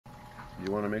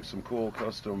You want to make some cool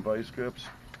custom Vise Grips?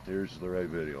 Here's the right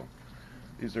video.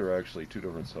 These are actually two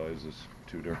different sizes,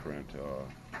 two different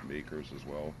makers as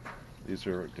well. These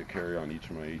are to carry on each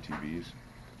of my ATVs.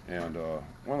 And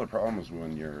one of the problems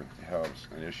when you have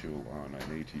an issue on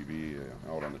an ATV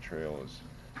out on the trail is,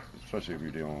 especially if you're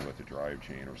dealing with a drive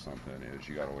chain or something, is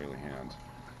you got oily hands.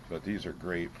 But these are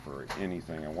great for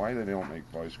anything, and why they don't make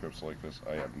Vise Grips like this,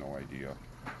 I have no idea.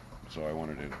 So I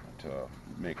wanted to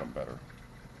make them better.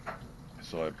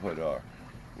 So I put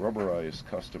rubberized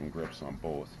custom grips on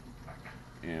both,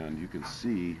 and you can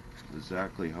see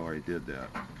exactly how I did that.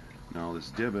 Now this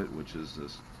divot, which is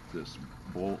this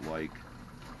bolt-like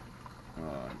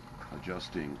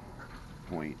adjusting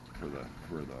point for the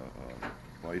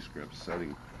Vise grip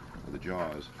setting of the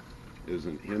jaws,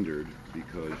 isn't hindered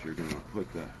because you're going to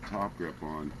put the top grip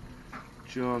on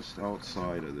just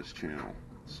outside of this channel,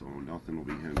 so nothing will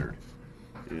be hindered.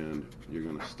 And you're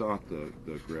going to stop the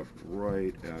grip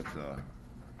right at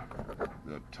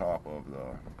the top of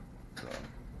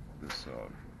this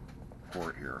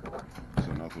port here,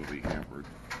 so nothing will be hampered.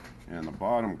 And the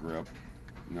bottom grip,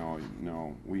 now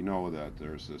we know that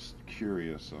there's this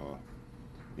curious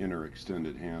inner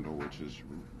extended handle, which is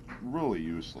really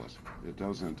useless. It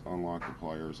doesn't unlock the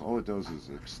pliers. All it does is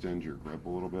extend your grip a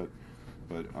little bit,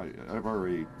 but I've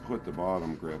already put the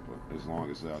bottom grip as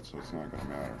long as that, so it's not going to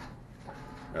matter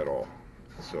at all.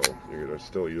 So you're going to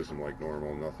still use them like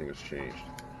normal. Nothing has changed.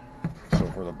 So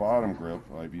for the bottom grip,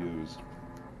 I've used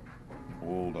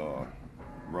old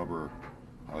rubber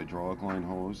hydraulic line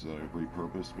hose that I've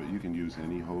repurposed, but you can use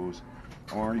any hose,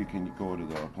 or you can go to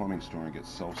the plumbing store and get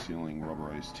self-sealing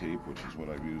rubberized tape, which is what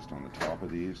I've used on the top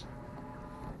of these,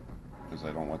 because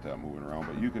I don't want that moving around.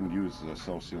 But you can use the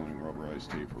self-sealing rubberized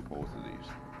tape for both of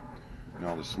these.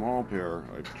 Now the small pair,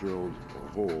 I've drilled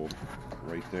a hole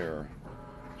right there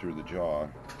through the jaw,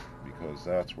 because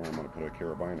that's where I'm going to put a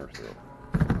carabiner through.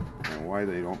 And why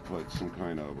they don't put some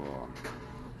kind of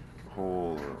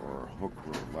hole or hook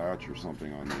or latch or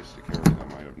something on these to carry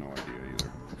them, I have no idea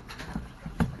either.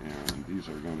 And these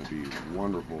are going to be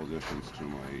wonderful additions to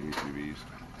my ATVs.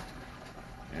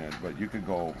 But you could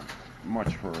go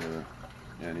much further.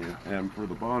 And for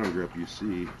the bottom grip, you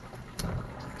see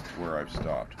where I've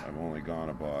stopped. I've only gone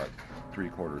about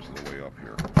 3/4 of the way up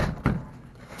here.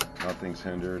 Nothing's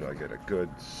hindered. I get a good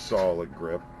solid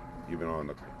grip, even on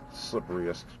the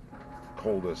slipperiest,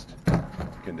 coldest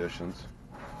conditions.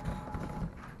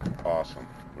 Awesome.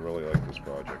 I really like this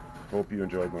project. Hope you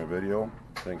enjoyed my video.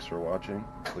 Thanks for watching.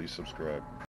 Please subscribe.